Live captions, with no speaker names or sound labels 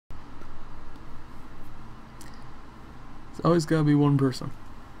Always gotta be one person.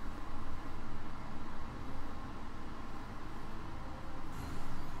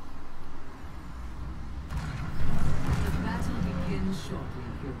 The battle begins shortly,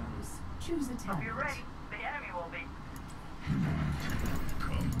 heroes. Choose a talent. You're ready. The enemy will be.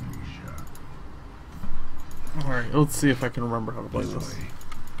 Alright, let's see if I can remember how to play this.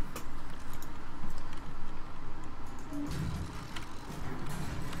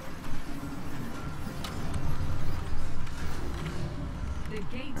 The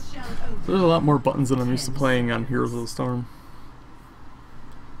gates shall open. There's a lot more buttons than I'm used to playing on Heroes of the Storm.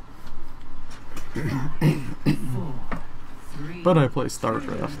 4, 3. But I play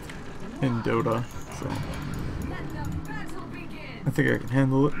StarCraft and Dota, so Let the battle begin. I think I can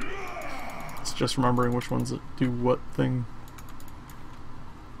handle it. It's just remembering which ones that do what thing.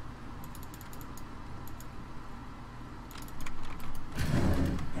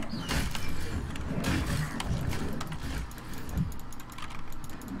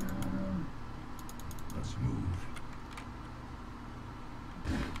 Let's move.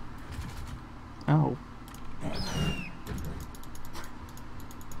 Ow.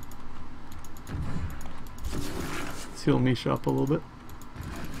 Let's heal Misha up a little bit.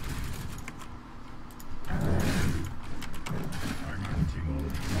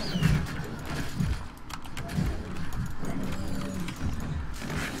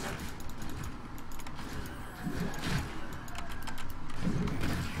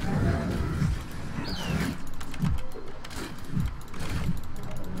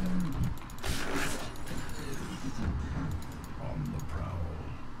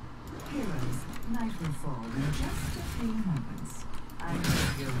 Heroes, night will fall in just a few moments. I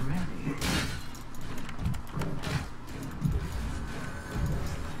hope you're ready.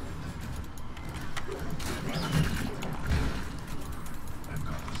 I've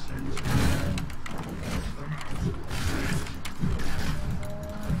got the sense.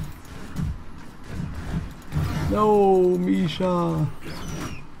 No, Misha.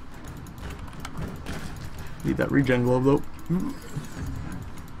 Need that regen glove though.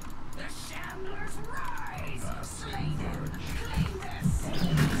 The shamblers rise! Slay them! Claim their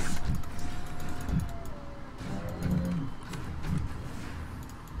seats!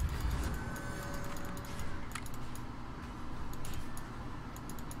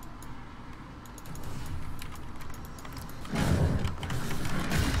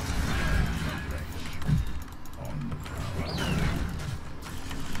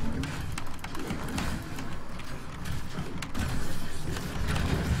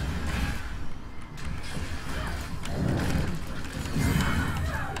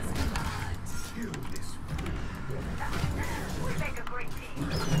 We make a great team.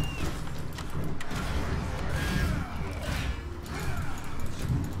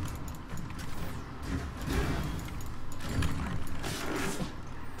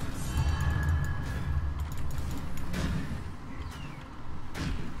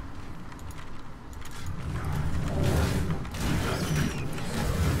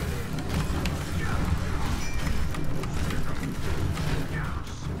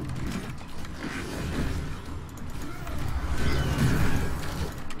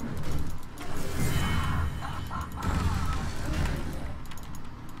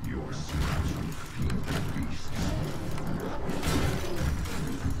 Your scraps will feed the beasts.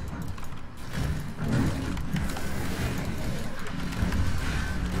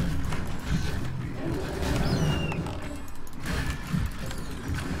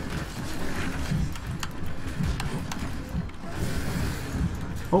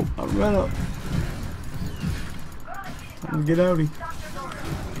 Oh, I ran up. Time to get outie. Doctor's orders.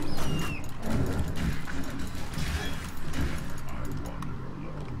 I wander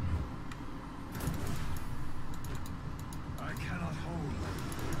alone. I cannot hold.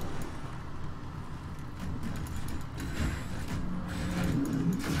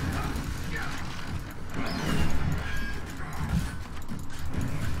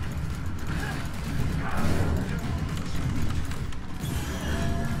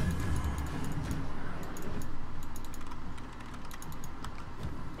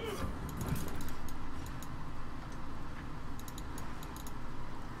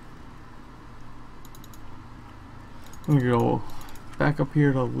 I'm gonna go back up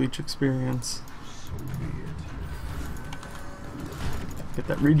here to Leech Experience. So be it. Get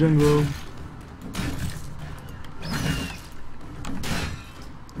that regen glove.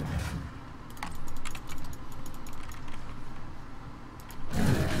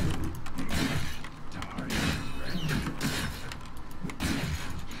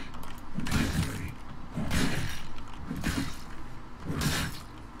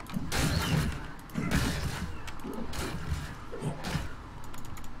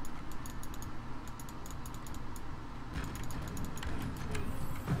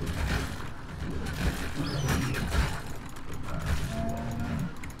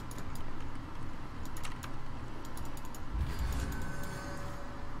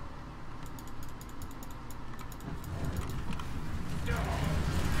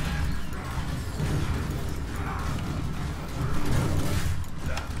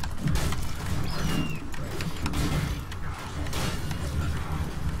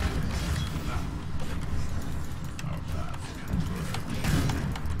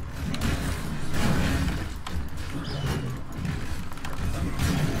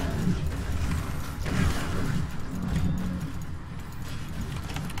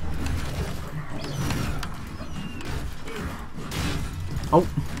 Oh,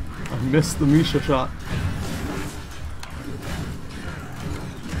 I missed the Misha shot.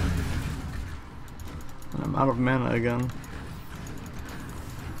 And I'm out of mana again.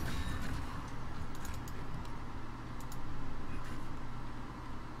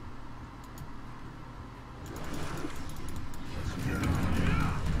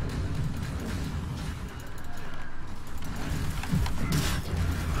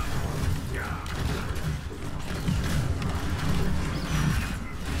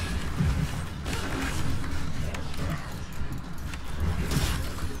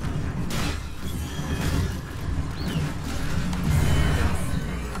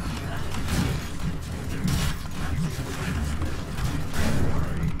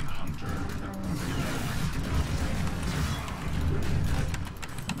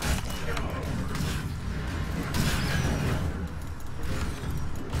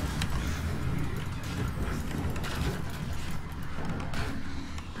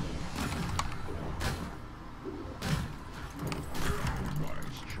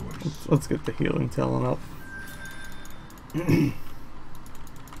 Let's get the healing talent up.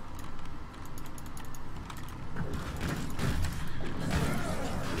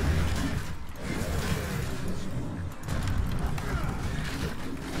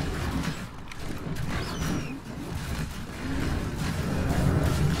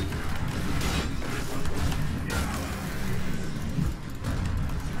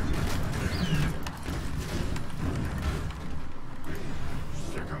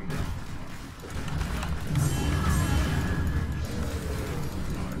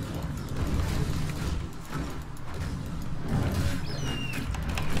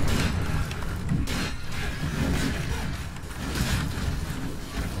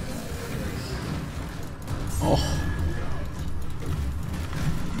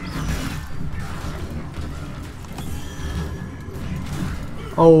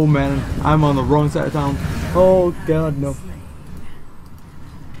 Oh man, I'm on the wrong side of town. Oh god, no.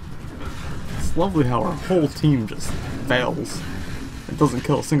 It's lovely how our whole team just fails. It doesn't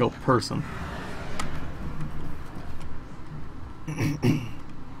kill a single person. Dawn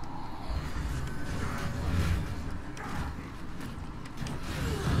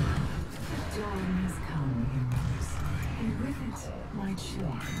has come, heroes, and with it, my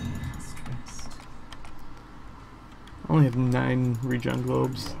children must rest. I only have 9 regen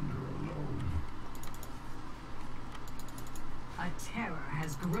globes. A terror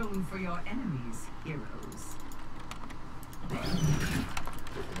has grown for your enemies, heroes.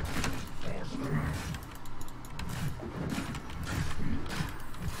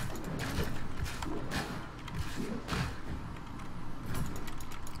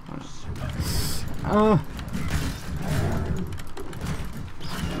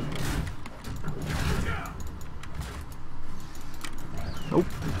 Nope.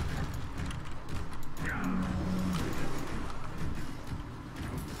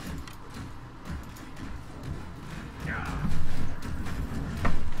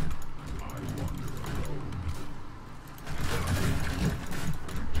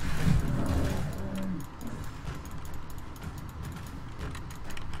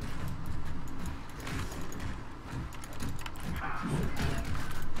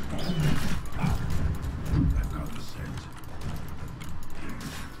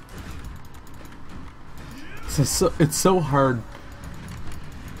 It's so hard.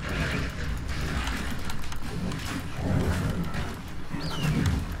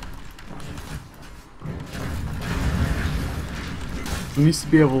 I'm used to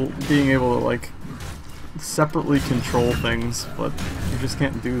being able to like separately control things, but you just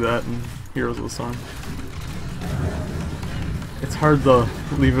can't do that in Heroes of the Sun. It's hard to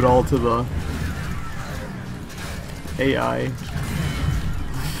leave it all to the AI.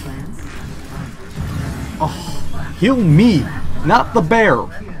 Oh, heal me, not the bear.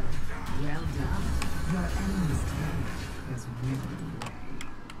 Well done. Your enemy's tail is withered away.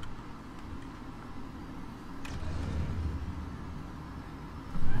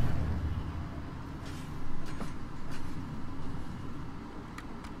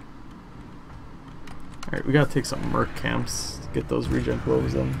 Alright, we gotta take some merc camps to get those regen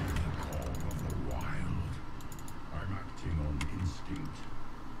globes in. Call of the wild. I'm acting on instinct.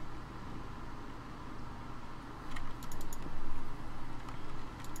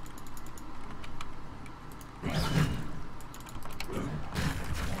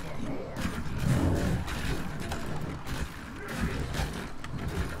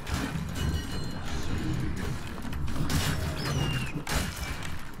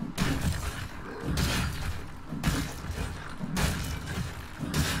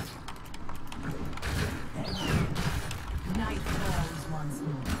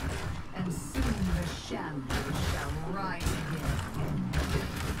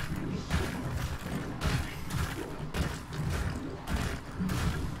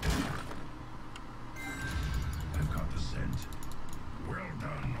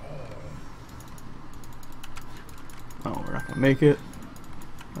 make it.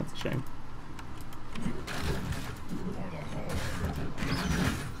 That's a shame.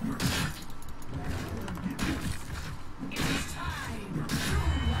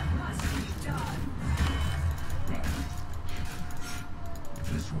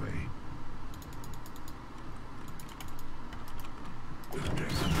 This way.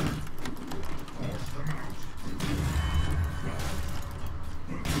 Force them out.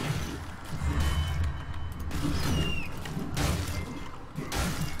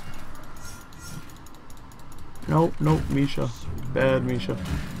 Nope, nope, Misha. Bad Misha.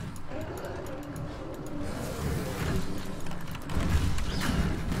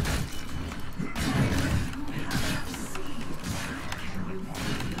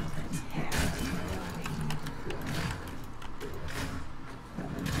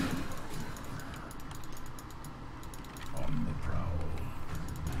 On the prowl.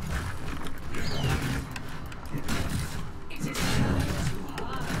 It is time to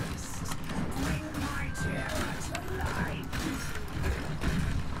harvest. Bring my terror to life.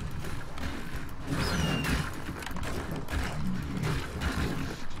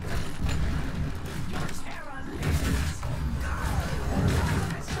 Your terror lives.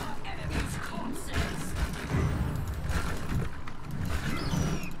 Harvest our enemies' corpses.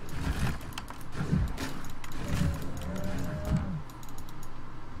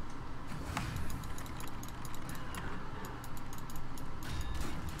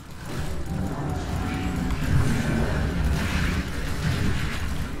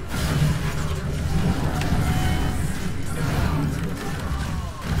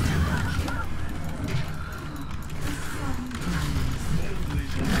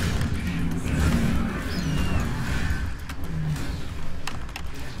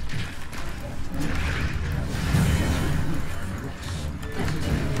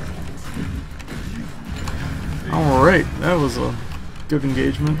 Alright, that was a good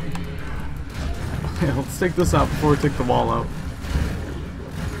engagement. Yeah, let's take this out before we take the wall out.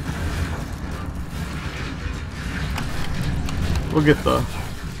 We'll get the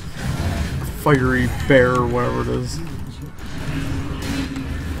fiery bear or whatever it is.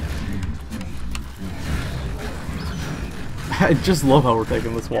 I just love how we're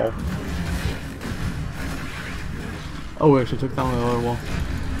taking this wall. Oh, we actually took down the other wall.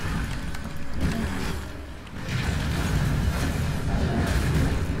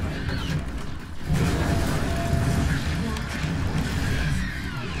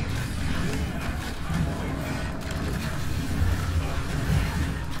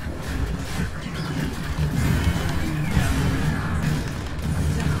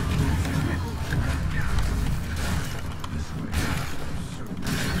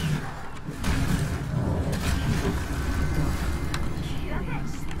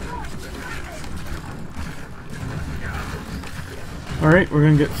 Alright, we're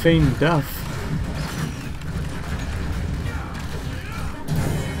gonna get feigned death.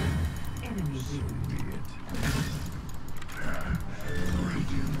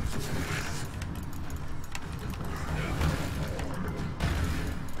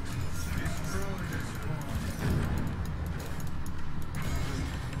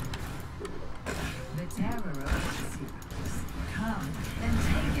 The terror awaits you. Come and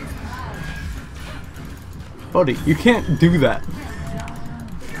take its power. Buddy, you can't do that.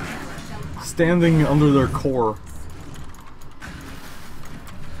 Standing under their core.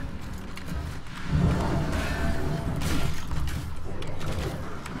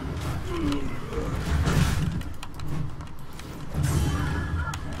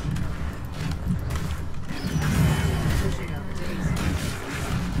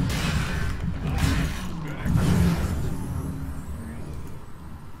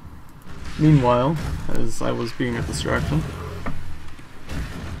 Meanwhile, as I was being a distraction,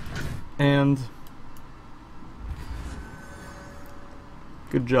 and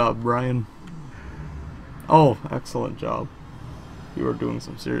good job, Brian. Oh, excellent job. You are doing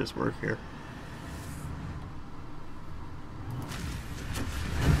some serious work here.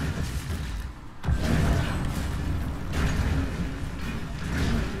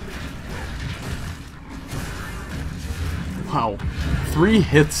 Wow, 3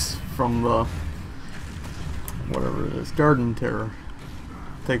 hits from the whatever it is, Garden Terror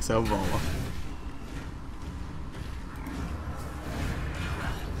takes out Vala.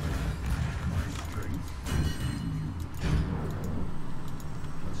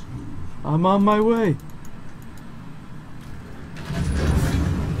 I'm on my way.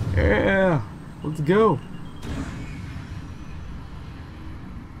 Yeah, let's go.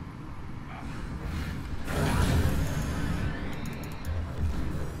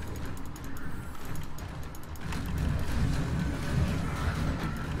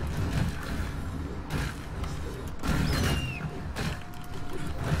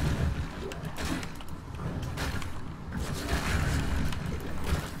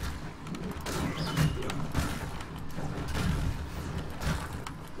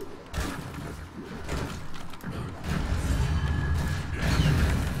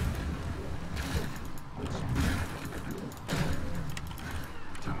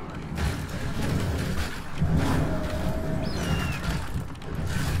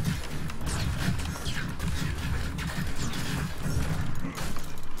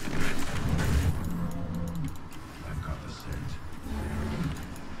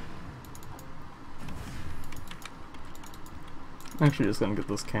 Actually, just gonna get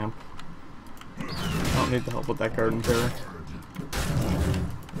this camp. I don't need the help with that garden terror.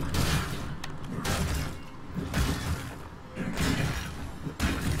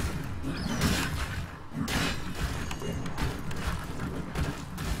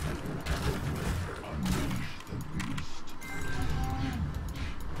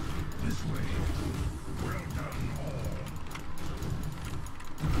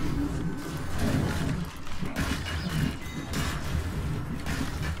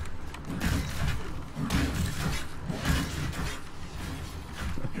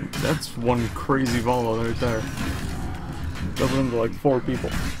 That's one crazy Vala right there. Does into like 4 people.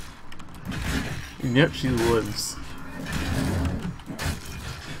 And yet she lives.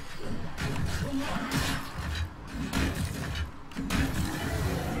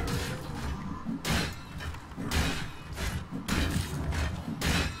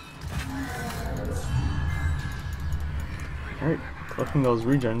 Alright, collecting those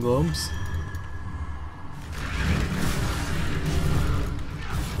regen globes.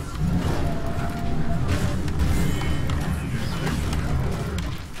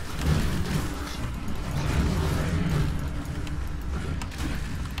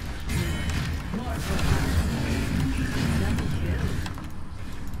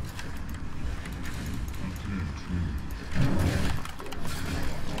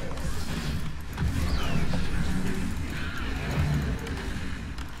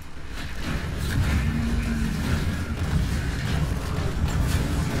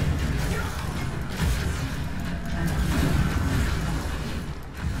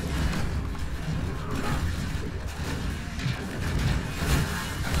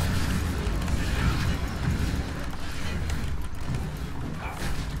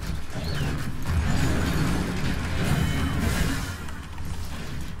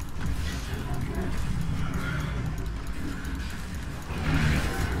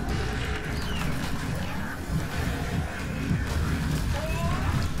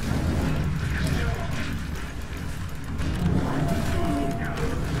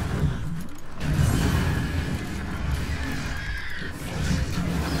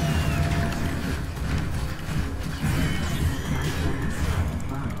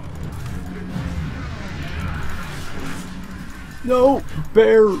 No!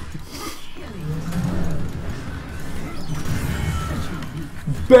 Bear!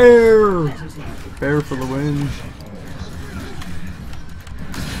 Bear! Bear for the win.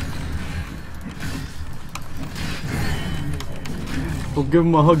 We'll give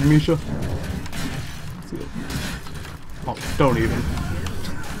him a hug, Misha. Oh, don't even.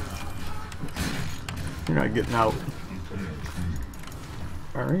 You're not getting out.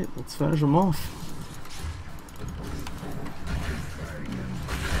 Alright, let's finish him off.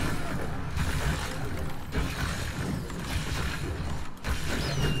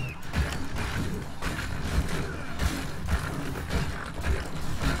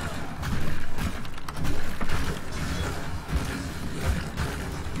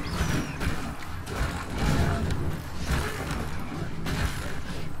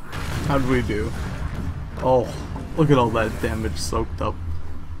 How'd we do? Oh, look at all that damage soaked up.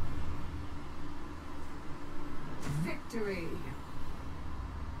 Victory.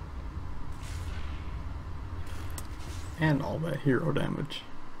 And all that hero damage.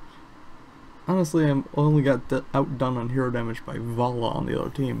 Honestly, I only got outdone on hero damage by Vala on the other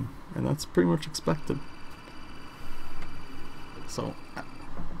team, and that's pretty much expected. So,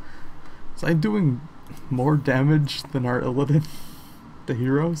 was I doing more damage than our Illidan to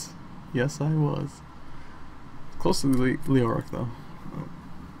heroes? Yes, I was. Close to Leoric, though.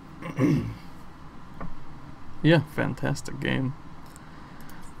 Yeah, fantastic game.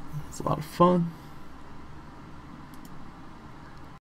 It's a lot of fun.